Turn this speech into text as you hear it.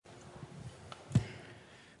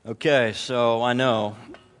Okay, so I know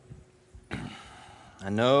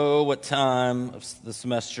what time of the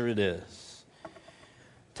semester it is.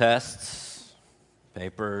 Tests,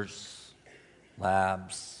 papers,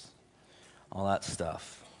 labs, all that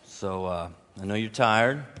stuff. So I know you're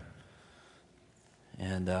tired,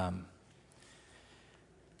 and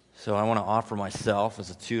so I want to offer myself as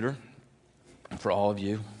a tutor for all of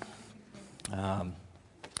you.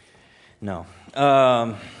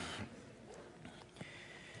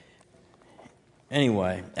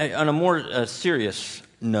 Anyway, on a more serious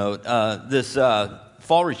note, this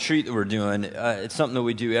fall retreat that we're doing, it's something that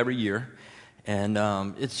we do every year, and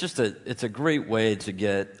it's a great way to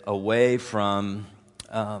get away from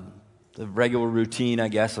the regular routine, I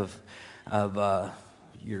guess, of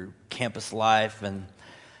your campus life, and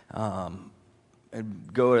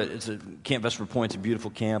go to Camp Vesper Point's a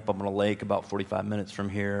beautiful camp up on a lake about 45 minutes from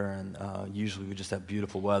here, and usually we just have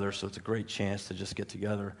beautiful weather, so it's a great chance to just get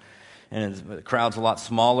together. And the crowd's a lot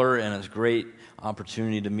smaller, and it's a great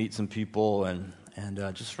opportunity to meet some people and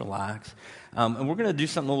just relax. And we're going to do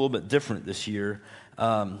something a little bit different this year.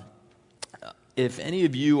 If any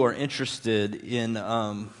of you are interested in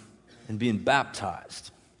being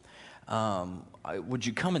baptized, would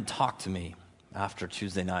you come and talk to me after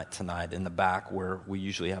Tuesday night tonight in the back where we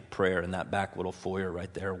usually have prayer, in that back little foyer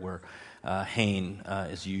right there where Hayne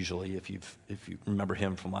is usually, if you remember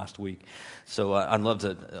him from last week. So I'd love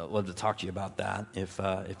to talk to you about that if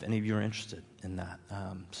any of you are interested in that.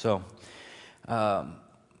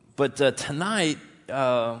 But tonight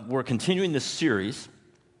we're continuing this series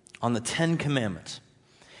on the 10 Commandments.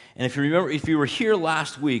 And if you remember, if you were here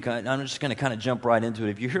last week, I'm just going to kind of jump right into it.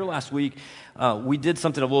 If you're here last week, we did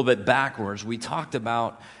something a little bit backwards. We talked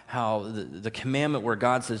about how the commandment where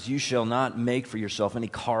God says, you shall not make for yourself any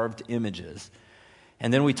carved images.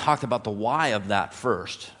 And then we talked about the why of that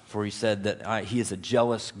first, for he said that he is a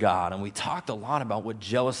jealous God. And we talked a lot about what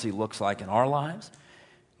jealousy looks like in our lives,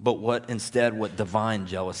 but what divine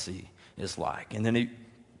jealousy is like. And then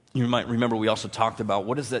you might remember we also talked about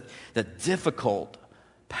what is that difficult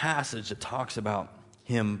passage that talks about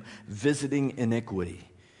him visiting iniquity,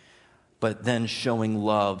 but then showing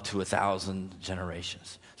love to 1,000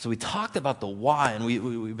 generations. So we talked about the why, and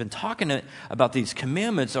we've been talking about these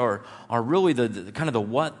commandments are really the kind of the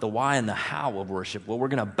what, the why, and the how of worship. Well, we're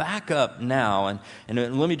going to back up now,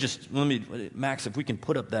 and let me, Max, if we can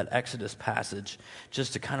put up that Exodus passage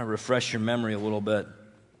just to kind of refresh your memory a little bit.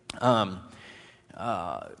 And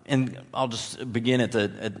I'll just begin at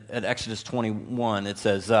Exodus 21. It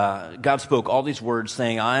says, God spoke all these words,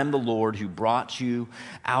 saying, I am the Lord who brought you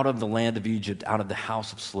out of the land of Egypt, out of the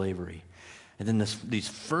house of slavery. And then these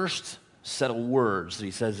first set of words that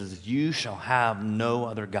he says is, you shall have no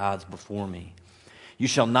other gods before me. You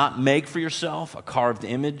shall not make for yourself a carved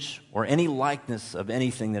image or any likeness of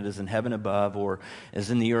anything that is in heaven above, or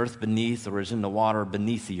is in the earth beneath, or is in the water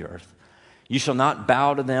beneath the earth. You shall not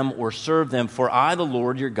bow to them or serve them, for I, the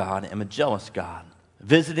Lord your God, am a jealous God,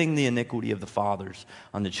 visiting the iniquity of the fathers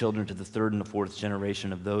on the children to the third and the fourth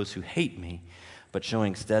generation of those who hate me, but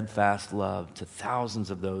showing steadfast love to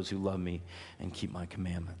thousands of those who love me and keep my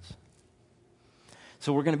commandments.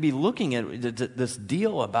 So we're going to be looking at this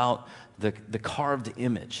deal about the carved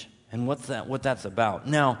image and what that's about.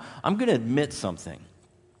 Now, I'm going to admit something,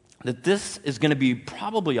 that this is going to be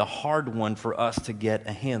probably a hard one for us to get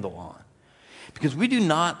a handle on. Because we do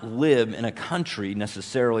not live in a country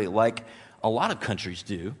necessarily like a lot of countries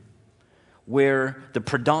do, where the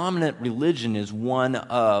predominant religion is one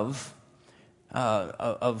of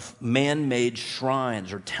man-made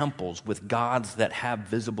shrines or temples with gods that have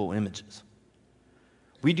visible images.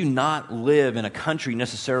 We do not live in a country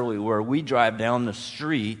necessarily where we drive down the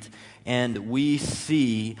street and we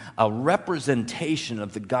see a representation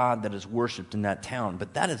of the God that is worshipped in that town.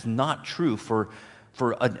 But that is not true for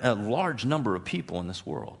a large number of people in this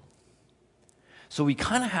world. So we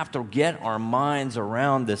kind of have to get our minds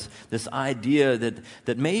around this idea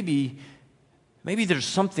that maybe there's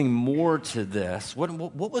something more to this.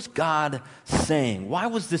 What was God saying? Why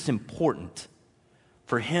was this important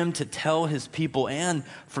for him to tell his people and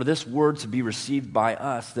for this word to be received by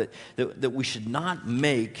us, that we should not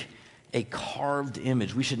make a carved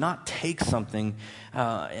image? We should not take something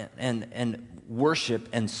and worship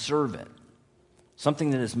and serve it.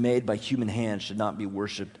 Something that is made by human hands should not be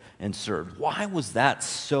worshiped and served. Why was that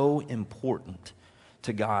so important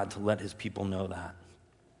to God to let his people know that?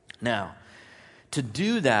 Now, to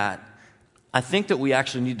do that, I think that we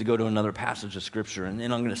actually need to go to another passage of Scripture. And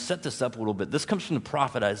I'm going to set this up a little bit. This comes from the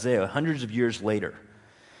prophet Isaiah hundreds of years later.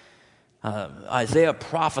 Isaiah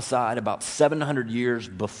prophesied about 700 years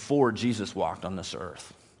before Jesus walked on this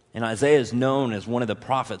earth. And Isaiah is known as one of the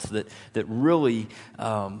prophets that really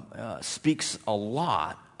speaks a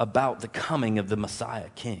lot about the coming of the Messiah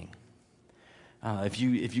King. If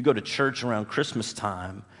you go to church around Christmas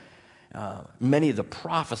time, many of the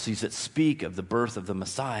prophecies that speak of the birth of the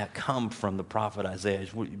Messiah come from the prophet Isaiah.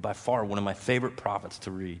 He's by far one of my favorite prophets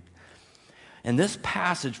to read. And this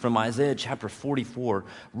passage from Isaiah chapter 44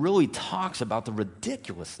 really talks about the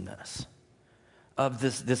ridiculousness of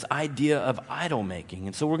this idea of idol making.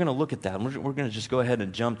 And so we're going to look at that. We're going to just go ahead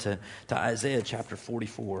and jump to Isaiah chapter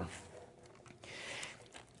 44.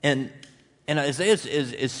 And Isaiah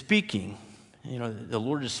is speaking. You know, the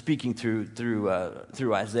Lord is speaking through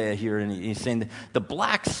Isaiah here, and he's saying the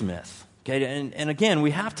blacksmith. Okay, and again,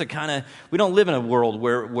 we have to we don't live in a world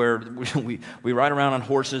where we ride around on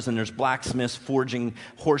horses and there's blacksmiths forging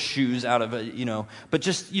horseshoes out of but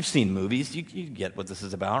just, you've seen movies, you get what this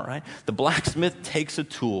is about, right? The blacksmith takes a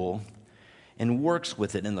tool and works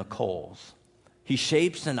with it in the coals. He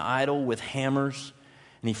shapes an idol with hammers,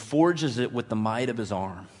 and he forges it with the might of his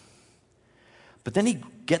arm. But then he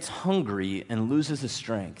gets hungry and loses his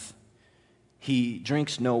strength. He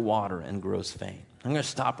drinks no water and grows faint. I'm going to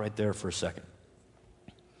stop right there for a second.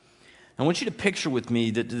 I want you to picture with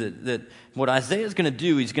me that what Isaiah is going to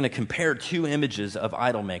do, he's going to compare two images of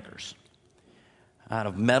idol makers, out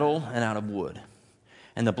of metal and out of wood.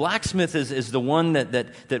 And the blacksmith is the one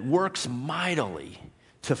that works mightily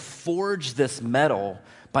to forge this metal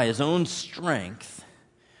by his own strength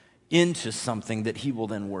into something that he will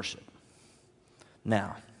then worship.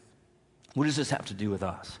 Now, what does this have to do with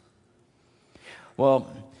us?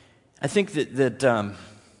 Well, I think that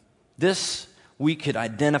this we could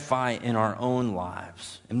identify in our own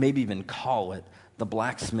lives and maybe even call it the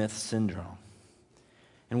blacksmith syndrome.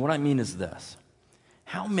 And what I mean is this.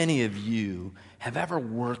 How many of you have ever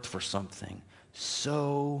worked for something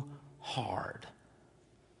so hard?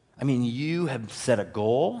 I mean, you have set a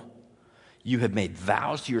goal. You have made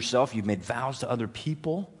vows to yourself. You've made vows to other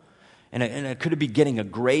people. And it could be getting a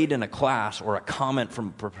grade in a class or a comment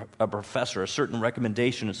from a professor, a certain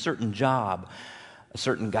recommendation, a certain job, a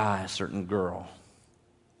certain guy, a certain girl.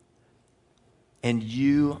 And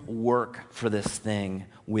you work for this thing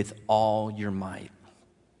with all your might.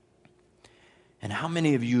 And how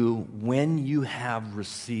many of you, when you have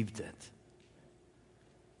received it,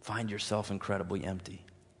 find yourself incredibly empty?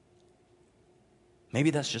 Maybe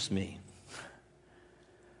that's just me.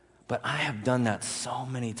 But I have done that so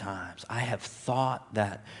many times. I have thought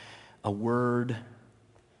that a word,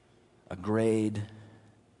 a grade,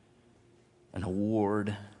 an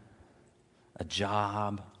award, a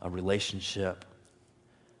job, a relationship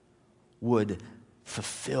would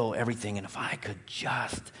fulfill everything. And if I could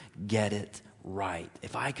just get it right,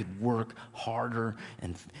 if I could work harder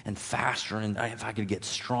and faster, and if I could get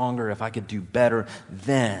stronger, if I could do better,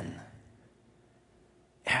 then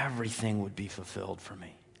everything would be fulfilled for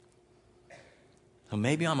me. So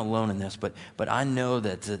maybe I'm alone in this, but I know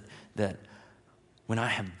that when I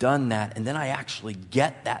have done that and then I actually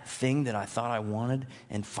get that thing that I thought I wanted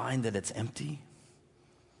and find that it's empty,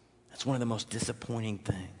 that's one of the most disappointing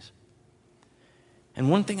things. And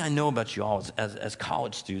one thing I know about you all as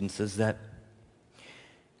college students is that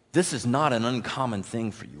this is not an uncommon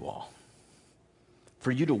thing for you all.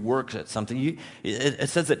 For you to work at something, it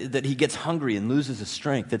says that he gets hungry and loses his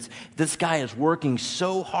strength. This guy is working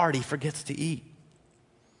so hard he forgets to eat.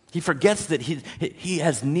 He forgets that he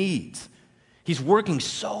has needs. He's working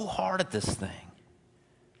so hard at this thing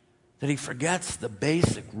that he forgets the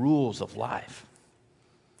basic rules of life.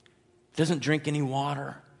 Doesn't drink any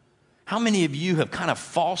water. How many of you have kind of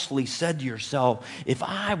falsely said to yourself, if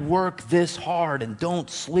I work this hard and don't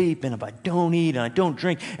sleep, and if I don't eat and I don't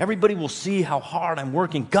drink, everybody will see how hard I'm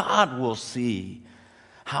working. God will see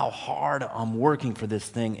how hard I'm working for this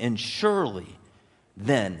thing, and surely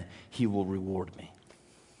then he will reward me.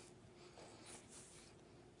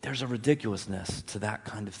 There's a ridiculousness to that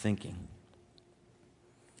kind of thinking.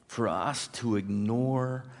 For us to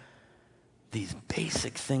ignore these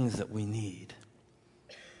basic things that we need.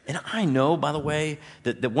 And I know, by the way,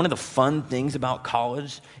 that one of the fun things about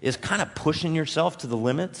college is kind of pushing yourself to the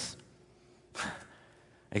limits.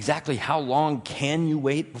 Exactly how long can you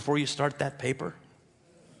wait before you start that paper?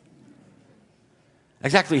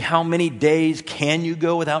 Exactly how many days can you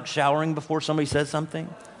go without showering before somebody says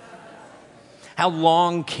something? How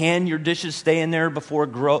long can your dishes stay in there before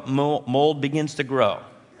mold begins to grow?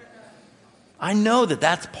 I know that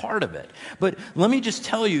that's part of it. But let me just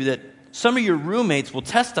tell you that some of your roommates will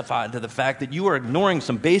testify to the fact that you are ignoring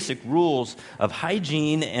some basic rules of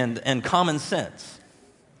hygiene and common sense.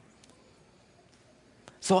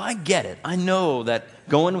 So I get it. I know that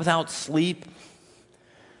going without sleep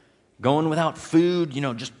going without food,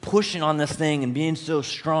 just pushing on this thing and being so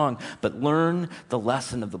strong. But learn the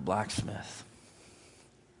lesson of the blacksmith.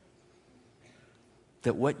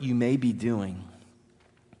 That what you may be doing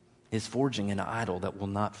is forging an idol that will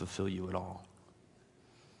not fulfill you at all.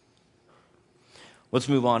 Let's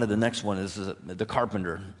move on to the next one, is the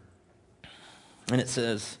carpenter. And it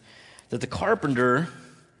says that the carpenter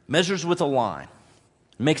measures with a line,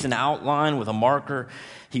 makes an outline with a marker.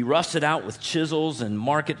 He roughs it out with chisels and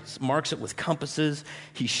marks it with compasses.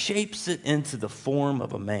 He shapes it into the form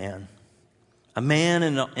of a man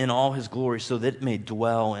in all his glory, so that it may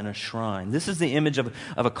dwell in a shrine. This is the image of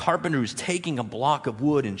a carpenter who's taking a block of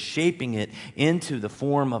wood and shaping it into the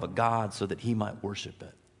form of a god so that he might worship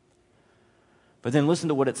it. But then listen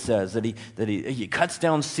to what it says, that he cuts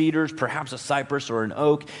down cedars, perhaps a cypress or an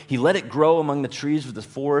oak. He let it grow among the trees of the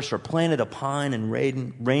forest, or planted a pine, and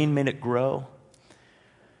rain made it grow.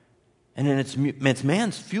 And then it's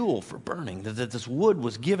man's fuel for burning, that this wood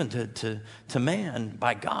was given to man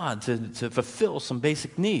by God to fulfill some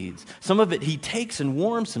basic needs. Some of it he takes and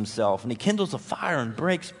warms himself, and he kindles a fire and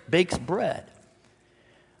bakes bread.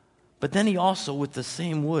 But then he also, with the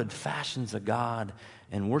same wood, fashions a god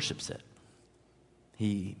and worships it.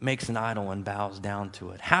 He makes an idol and bows down to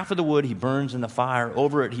it. Half of the wood he burns in the fire.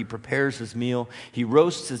 Over it he prepares his meal. He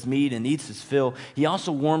roasts his meat and eats his fill. He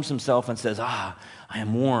also warms himself and says, I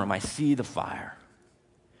am warm. I see the fire.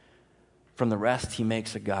 From the rest he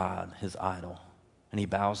makes a god, his idol, and he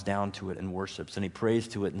bows down to it and worships. And he prays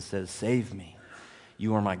to it and says, save me.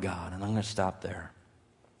 You are my God. And I'm going to stop there.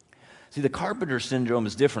 See, the carpenter syndrome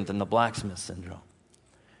is different than the blacksmith syndrome.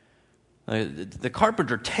 The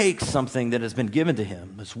carpenter takes something that has been given to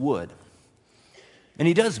him, this wood, and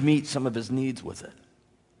he does meet some of his needs with it.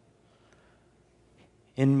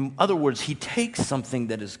 In other words, he takes something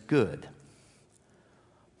that is good,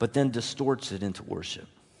 but then distorts it into worship.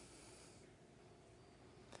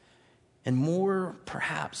 And more,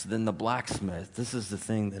 perhaps, than the blacksmith, this is the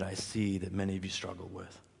thing that I see that many of you struggle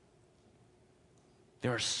with.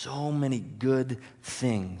 There are so many good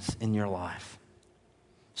things in your life.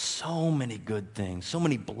 So many good things, so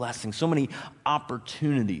many blessings, so many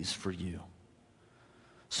opportunities for you.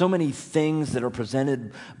 So many things that are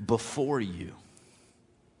presented before you.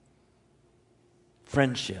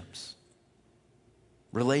 Friendships,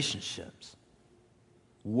 relationships,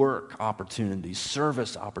 work opportunities,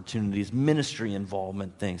 service opportunities, ministry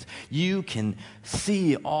involvement things. You can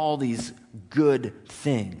see all these good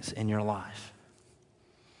things in your life.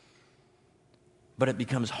 But it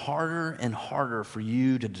becomes harder and harder for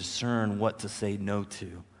you to discern what to say no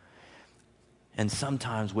to. And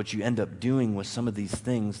sometimes what you end up doing with some of these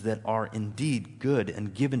things that are indeed good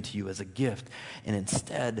and given to you as a gift, and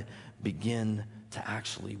instead begin to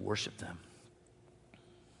actually worship them.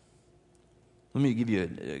 Let me give you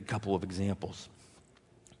a couple of examples.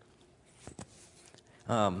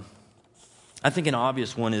 I think an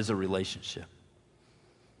obvious one is a relationship.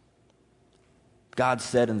 God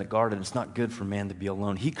said in the garden, it's not good for man to be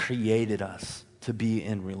alone. He created us to be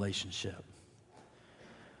in relationship.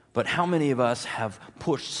 But how many of us have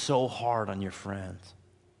pushed so hard on your friends?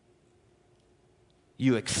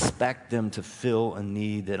 You expect them to fill a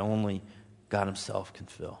need that only God himself can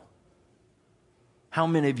fill. How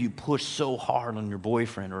many of you push so hard on your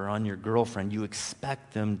boyfriend or on your girlfriend, you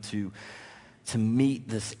expect them to meet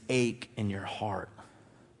this ache in your heart?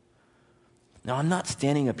 Now, I'm not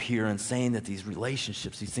standing up here and saying that these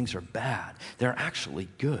relationships, these things are bad. They're actually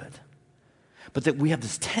good. But that we have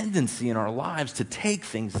this tendency in our lives to take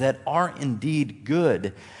things that are indeed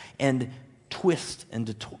good and twist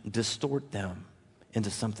and distort them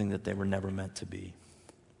into something that they were never meant to be.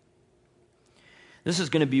 This is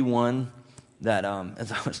going to be one that,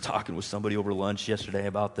 as I was talking with somebody over lunch yesterday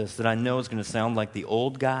about this, that I know is going to sound like the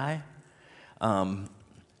old guy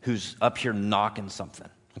who's up here knocking something,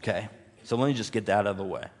 okay? So let me just get that out of the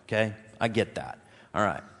way, okay? I get that. All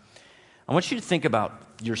right. I want you to think about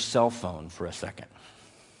your cell phone for a second,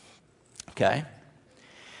 okay?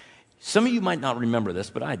 Some of you might not remember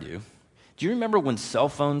this, but I do. Do you remember when cell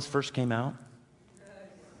phones first came out?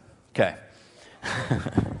 Okay.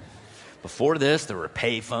 Before this, there were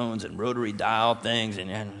pay phones and rotary dial things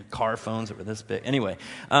and car phones that were this big. Anyway,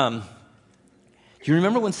 do you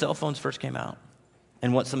remember when cell phones first came out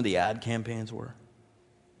and what some of the ad campaigns were?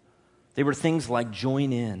 They were things like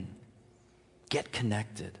join in, get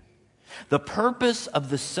connected. The purpose of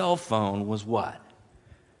the cell phone was what?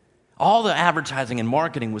 All the advertising and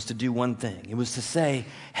marketing was to do one thing. It was to say,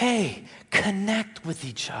 hey, connect with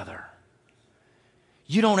each other.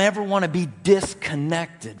 You don't ever want to be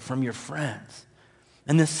disconnected from your friends.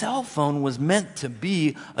 And the cell phone was meant to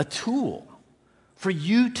be a tool for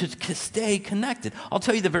you to stay connected. I'll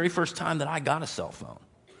tell you the very first time that I got a cell phone.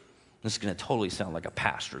 This is going to totally sound like a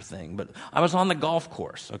pastor thing, but I was on the golf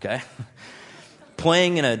course, okay?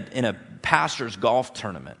 Playing in a pastor's golf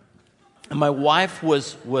tournament. And my wife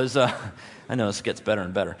was I know this gets better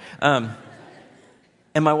and better. And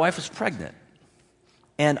my wife was pregnant.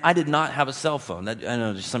 And I did not have a cell phone. I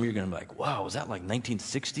know some of you are going to be like, wow, was that like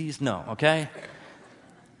 1960s? No, okay?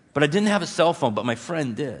 But I didn't have a cell phone, but my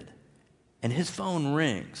friend did. And his phone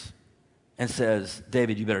rings and says,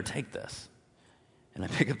 David, you better take this. And I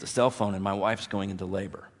pick up the cell phone, and my wife's going into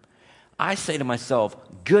labor. I say to myself,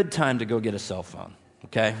 good time to go get a cell phone,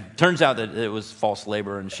 okay? Turns out that it was false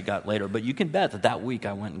labor, and she got later. But you can bet that week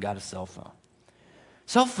I went and got a cell phone.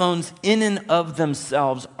 Cell phones in and of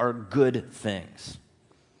themselves are good things.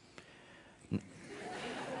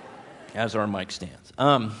 As are mic stands.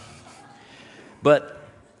 But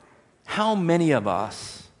how many of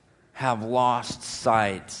us have lost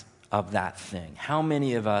sight of that thing? How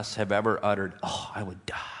many of us have ever uttered, oh, I would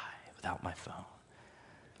die without my phone?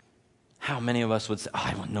 How many of us would say, oh,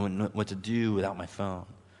 I don't know what to do without my phone?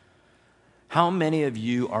 How many of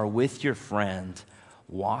you are with your friend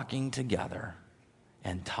walking together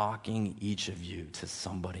and talking, each of you, to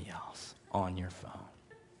somebody else on your phone?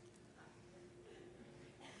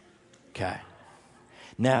 Okay.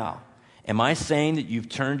 Now, am I saying that you've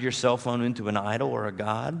turned your cell phone into an idol or a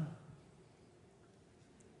god?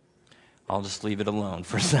 I'll just leave it alone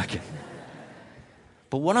for a second.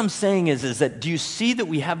 But what I'm saying is that do you see that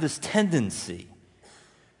we have this tendency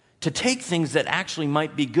to take things that actually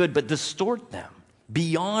might be good but distort them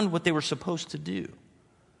beyond what they were supposed to do?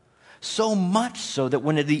 So much so that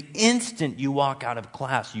when at the instant you walk out of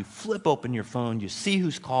class, you flip open your phone, you see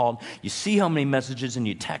who's called, you see how many messages, and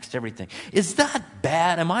you text everything. Is that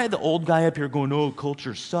bad? Am I the old guy up here going, oh,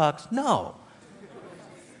 culture sucks? No.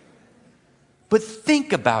 But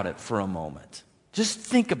think about it for a moment. Just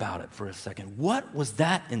think about it for a second. What was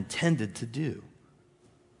that intended to do?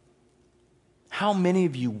 How many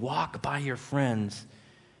of you walk by your friends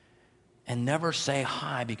and never say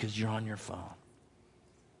hi because you're on your phone?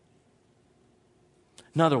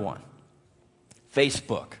 Another one,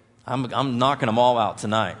 Facebook. I'm knocking them all out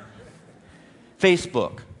tonight.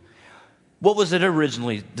 Facebook. What was it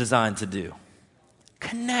originally designed to do?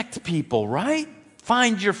 Connect people, right?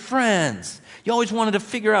 Find your friends. You always wanted to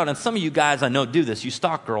figure out, and some of you guys I know do this. You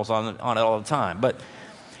stalk girls on it all the time. But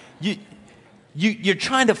you're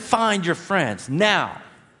trying to find your friends. Now,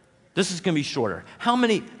 this is going to be shorter. How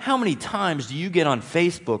many times do you get on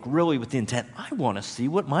Facebook really with the intent, I want to see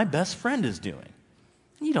what my best friend is doing?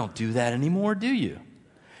 You don't do that anymore, do you?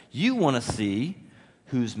 You want to see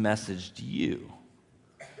who's messaged you,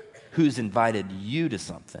 who's invited you to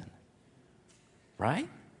something, right?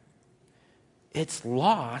 It's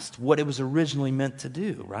lost what it was originally meant to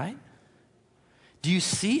do, right? Do you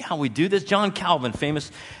see how we do this? John Calvin,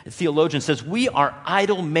 famous theologian, says we are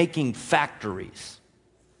idol-making factories.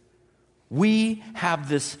 We have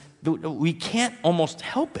this, we can't almost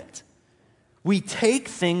help it. We take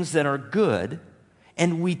things that are good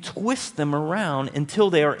and we twist them around until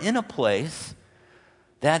they are in a place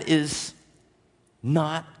that is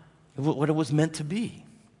not what it was meant to be.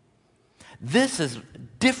 This is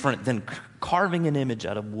different than carving an image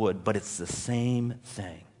out of wood, but it's the same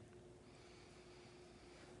thing.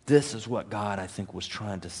 This is what God, I think, was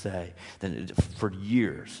trying to say for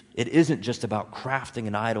years. It isn't just about crafting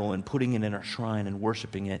an idol and putting it in a shrine and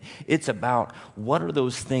worshiping it. It's about what are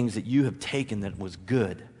those things that you have taken that was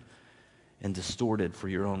good and distorted for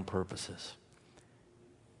your own purposes.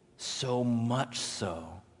 So much so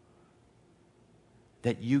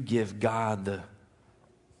that you give God the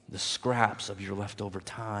scraps of your leftover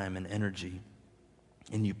time and energy,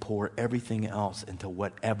 and you pour everything else into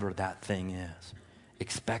whatever that thing is,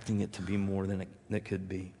 expecting it to be more than it could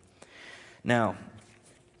be. Now,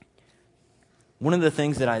 one of the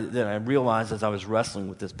things that I realized as I was wrestling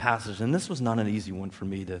with this passage, and this was not an easy one for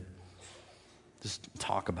me to just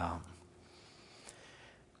talk about,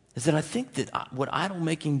 is that I think that what idol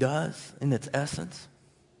making does in its essence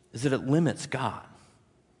is that it limits God.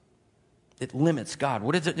 It limits God.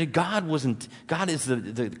 What is it? God is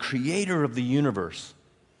the creator of the universe.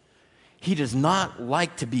 He does not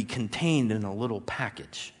like to be contained in a little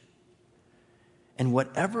package. And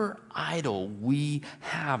whatever idol we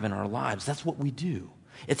have in our lives, that's what we do.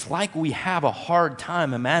 It's like we have a hard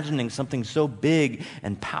time imagining something so big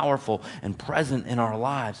and powerful and present in our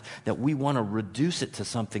lives that we want to reduce it to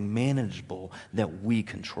something manageable that we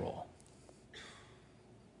control.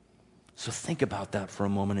 So think about that for a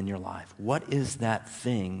moment in your life. What is that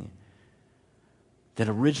thing that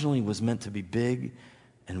originally was meant to be big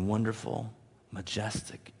and wonderful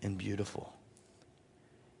majestic and beautiful,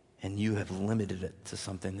 and you have limited it to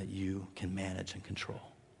something that you can manage and control.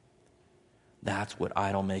 That's what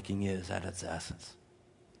idol making is at its essence.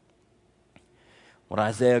 What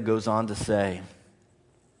Isaiah goes on to say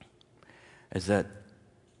is that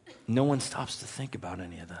no one stops to think about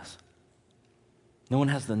any of this. No one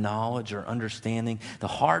has the knowledge or understanding. The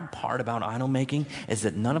hard part about idol making is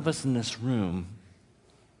that none of us in this room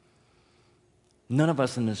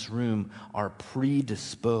are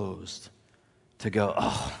predisposed to go,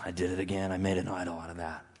 oh, I did it again. I made an idol out of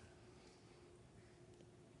that.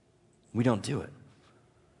 We don't do it.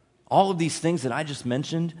 All of these things that I just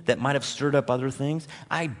mentioned that might have stirred up other things,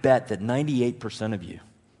 I bet that 98% of you,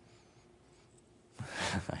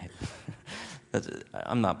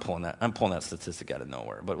 I'm pulling that statistic out of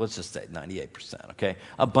nowhere, but let's just say 98%, okay?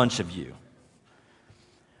 A bunch of you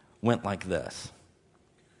went like this.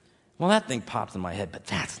 Well, that thing pops in my head, but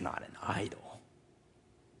that's not an idol.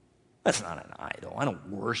 That's not an idol. I don't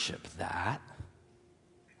worship that,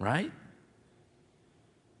 right?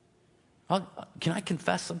 Can I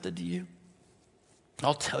confess something to you?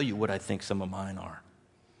 I'll tell you what I think some of mine are.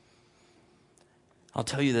 I'll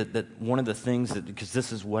tell you that one of the things that, because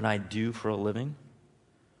this is what I do for a living,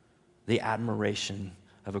 the admiration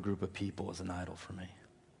of a group of people is an idol for me.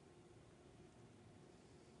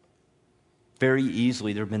 Very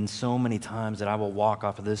easily, there have been so many times that I will walk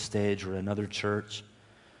off of this stage or another church,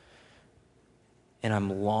 and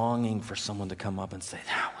I'm longing for someone to come up and say,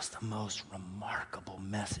 that was the most remarkable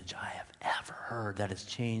message I have ever heard that has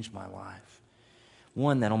changed my life.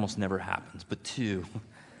 One, that almost never happens, but two,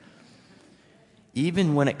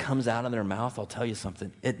 even when it comes out of their mouth, I'll tell you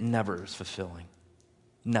something, it never is fulfilling.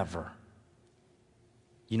 Never.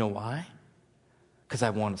 You know why? Because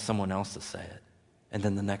I wanted someone else to say it. And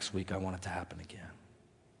then the next week, I want it to happen again.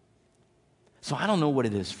 So I don't know what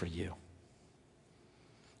it is for you.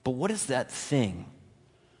 But what is that thing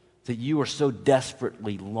that you are so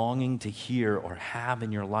desperately longing to hear or have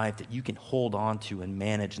in your life that you can hold on to and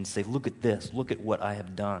manage and say, look at this, look at what I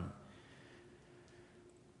have done?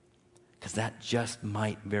 Because that just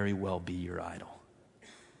might very well be your idol.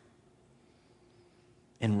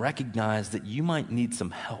 And recognize that you might need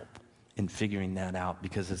some help in figuring that out,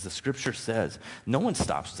 because as the scripture says, no one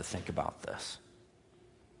stops to think about this.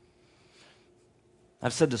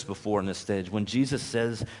 I've said this before on this stage. When Jesus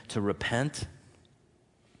says to repent,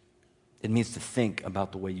 it means to think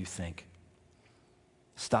about the way you think.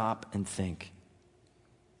 Stop and think.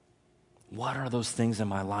 What are those things in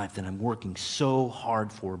my life that I'm working so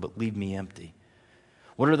hard for but leave me empty?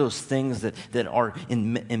 What are those things that are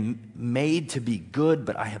made to be good,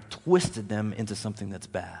 but I have twisted them into something that's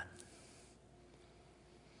bad?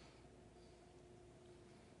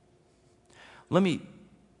 Let me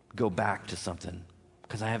go back to something,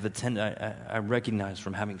 because I recognize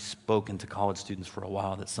from having spoken to college students for a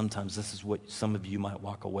while that sometimes this is what some of you might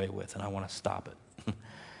walk away with, and I want to stop it.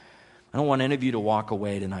 I don't want any of you to walk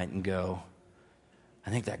away tonight and go, I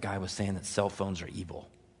think that guy was saying that cell phones are evil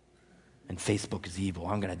and Facebook is evil.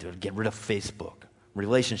 I'm going to get rid of Facebook.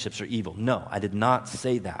 Relationships are evil. No, I did not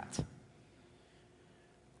say that.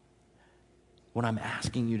 What I'm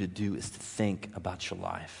asking you to do is to think about your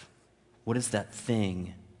life. What is that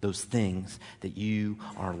thing, those things that you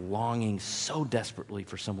are longing so desperately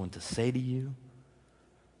for someone to say to you,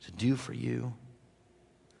 to do for you?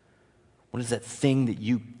 What is that thing that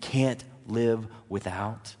you can't live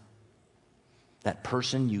without? That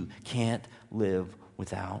person you can't live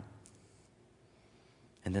without?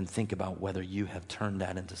 And then think about whether you have turned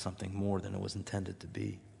that into something more than it was intended to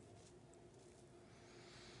be.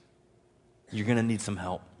 You're going to need some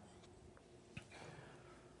help.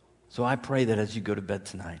 So I pray that as you go to bed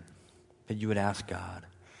tonight, that you would ask God,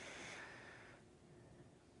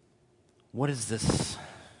 what is this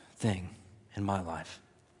thing in my life?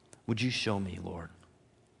 Would you show me, Lord?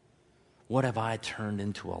 What have I turned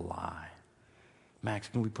into a lie? Max,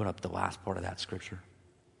 can we put up the last part of that scripture?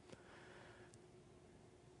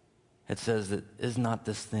 It says that, is not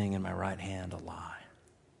this thing in my right hand a lie?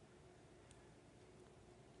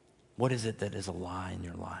 What is it that is a lie in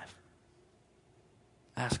your life?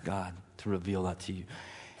 Ask God to reveal that to you.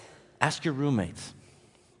 Ask your roommates.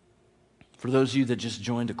 For those of you that just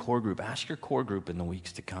joined a core group, ask your core group in the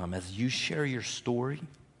weeks to come as you share your story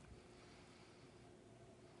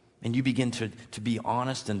and you begin to be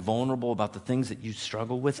honest and vulnerable about the things that you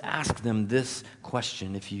struggle with. Ask them this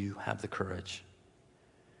question if you have the courage.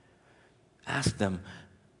 Ask them,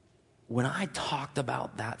 when I talked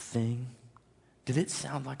about that thing, did it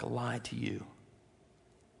sound like a lie to you?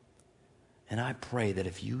 And I pray that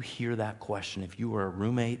if you hear that question, if you are a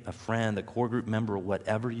roommate, a friend, a core group member,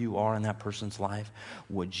 whatever you are in that person's life,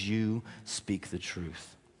 would you speak the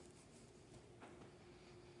truth?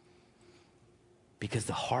 Because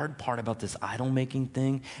the hard part about this idol-making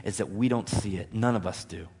thing is that we don't see it. None of us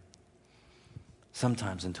do.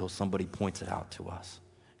 Sometimes until somebody points it out to us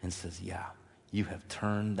and says, yeah, you have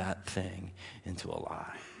turned that thing into a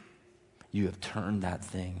lie. You have turned that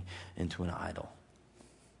thing into an idol.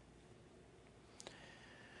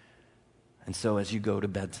 And so as you go to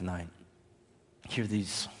bed tonight, hear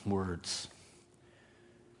these words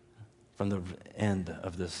from the end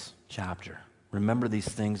of this chapter. Remember these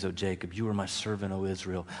things, O Jacob. You are my servant, O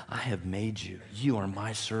Israel. I have made you. You are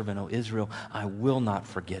my servant, O Israel. I will not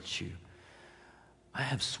forget you. I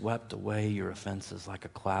have swept away your offenses like a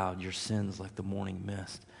cloud, your sins like the morning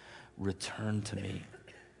mist. Return to me,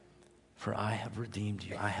 for I have redeemed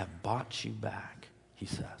you. I have bought you back, he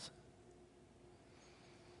says.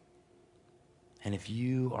 And if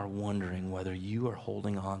you are wondering whether you are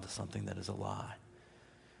holding on to something that is a lie,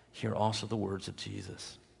 hear also the words of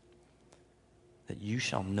Jesus, that you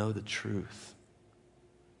shall know the truth,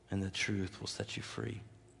 and the truth will set you free.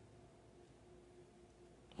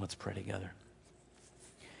 Let's pray together.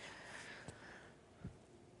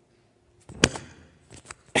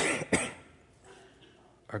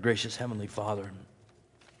 Our gracious Heavenly Father,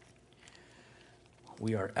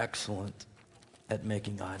 we are excellent at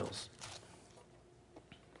making idols.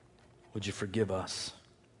 Would you forgive us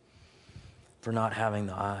for not having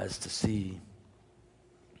the eyes to see,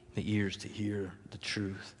 the ears to hear the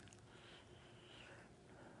truth?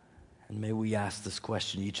 And may we ask this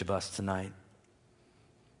question, each of us tonight.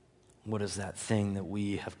 What is that thing that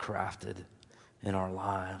we have crafted in our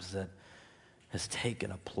lives that has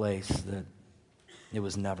taken a place that it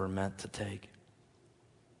was never meant to take?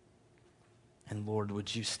 And Lord,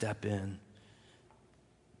 would you step in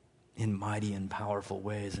mighty and powerful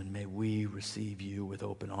ways, and may we receive you with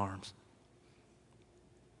open arms.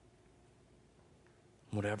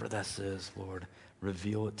 Whatever this is, Lord,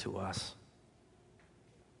 reveal it to us.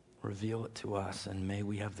 Reveal it to us, and may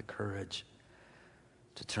we have the courage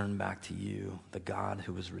to turn back to you, the God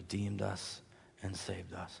who has redeemed us and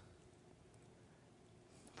saved us.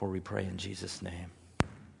 For we pray in Jesus' name,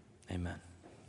 amen.